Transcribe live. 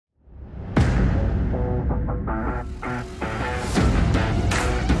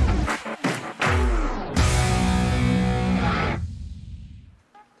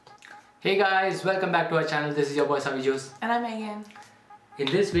Hey guys, welcome back to our channel. This is your boy Savijos. And I'm Megan. In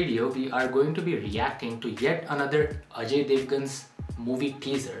this video, we are going to be reacting to yet another Ajay Devgn's movie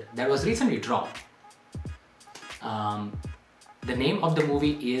teaser that was recently dropped. The name of the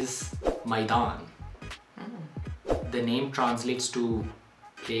movie is Maidaan. The name translates to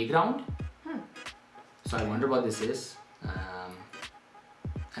playground. So I wonder what this is.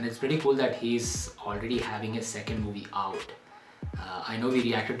 And it's pretty cool that he's already having his second movie out. I know we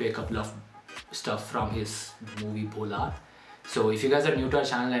reacted to a couple of stuff from his movie Bola. So if you guys are new to our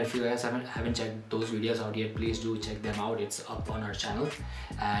channel and if you guys haven't checked those videos out yet, please do check them out. It's up on our channel.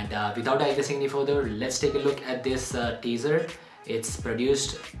 And without digressing any further, let's take a look at this teaser. It's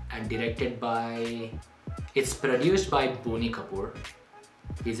produced and directed by... It's produced by Boney Kapoor.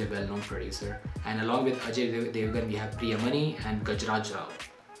 He's a well-known producer. And along with Ajay Devgn, we have Priyamani and Gajraj Rao.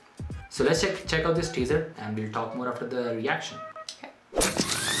 So let's check out this teaser and we'll talk more after the reaction.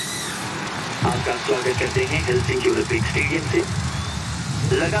 आपका स्वागत करते हैं Helsinki Olympic stadium से।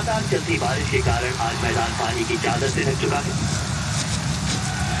 लगातार चलती बारिश के कारण आज मैदान पानी की चादर से ढक चुका है।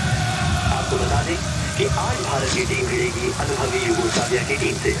 आपको बता दें कि आज भारत की टीम भिड़ेगी अनुभवी युगोस्लाविया की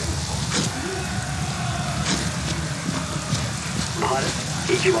टीम से।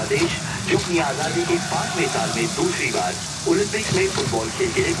 भारत एक युवा देश जो अपनी आजादी के 5वें साल में दूसरी बार ओलंपिक्स में फुटबॉल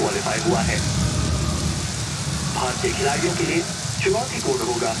खेल के लिए क्वालिफाई हुआ है। भारतीय खिलाड़ियों के लिए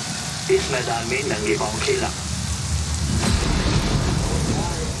चुनौतीपूर्ण होगा इस मैदान में नंगे पांव खेलना।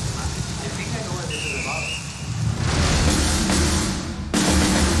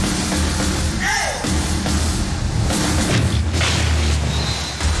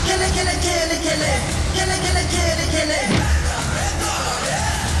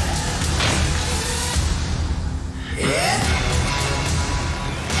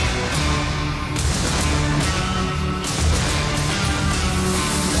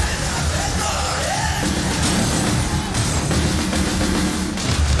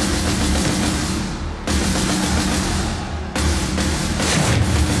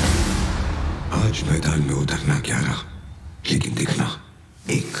 आज मैदान में उतरना 11 लेकिन दिखना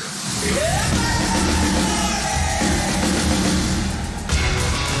 1।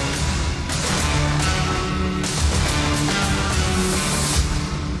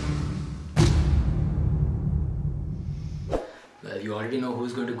 Well, you already know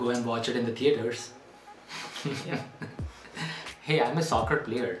who's going to go and watch it in the theaters. Yeah. Hey, I'm a soccer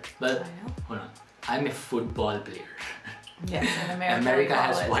player, but I know. hold on, I'm a football player. Yes, in America, America we call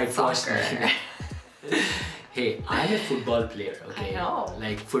has it whitewashed soccer. me. Hey, I'm a football player, okay? I know.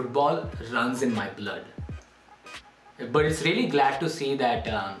 Like, football runs in my blood. But it's really glad to see that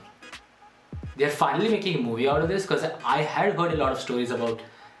they're finally making a movie out of this, because I had heard a lot of stories about,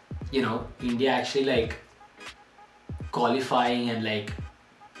 you know, India actually like qualifying and like,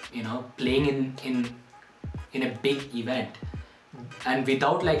 you know, playing in a big event and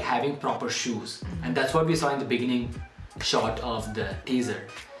without like having proper shoes. And that's what we saw in the beginning shot of the teaser.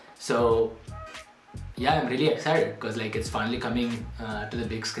 So yeah, I'm really excited because like it's finally coming to the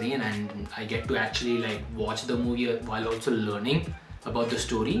big screen and I get to actually like watch the movie while also learning about the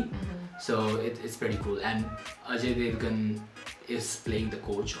story. So it's pretty cool. And Ajay Devgn is playing the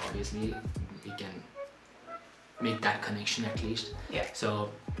coach. Obviously we can make that connection at least. Yeah.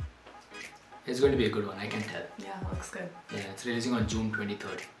 So it's going to be a good one, I can tell. Yeah, looks good. Yeah, it's releasing on June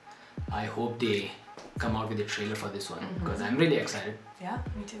 23rd. I hope they come out with a trailer for this one because I'm really excited. Yeah,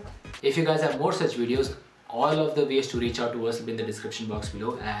 me too. If you guys have more such videos, all of the ways to reach out to us will be in the description box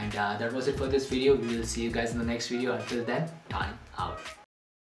below. And that was it for this video. We will see you guys in the next video. Until then, time out.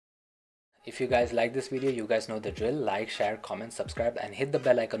 If you guys like this video, you guys know the drill. Like, share, comment, subscribe and hit the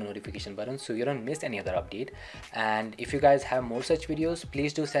bell icon notification button so you don't miss any other update. And if you guys have more such videos,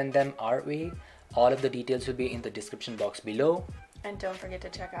 please do send them our way. All of the details will be in the description box below. And don't forget to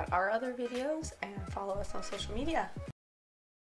check out our other videos and follow us on social media.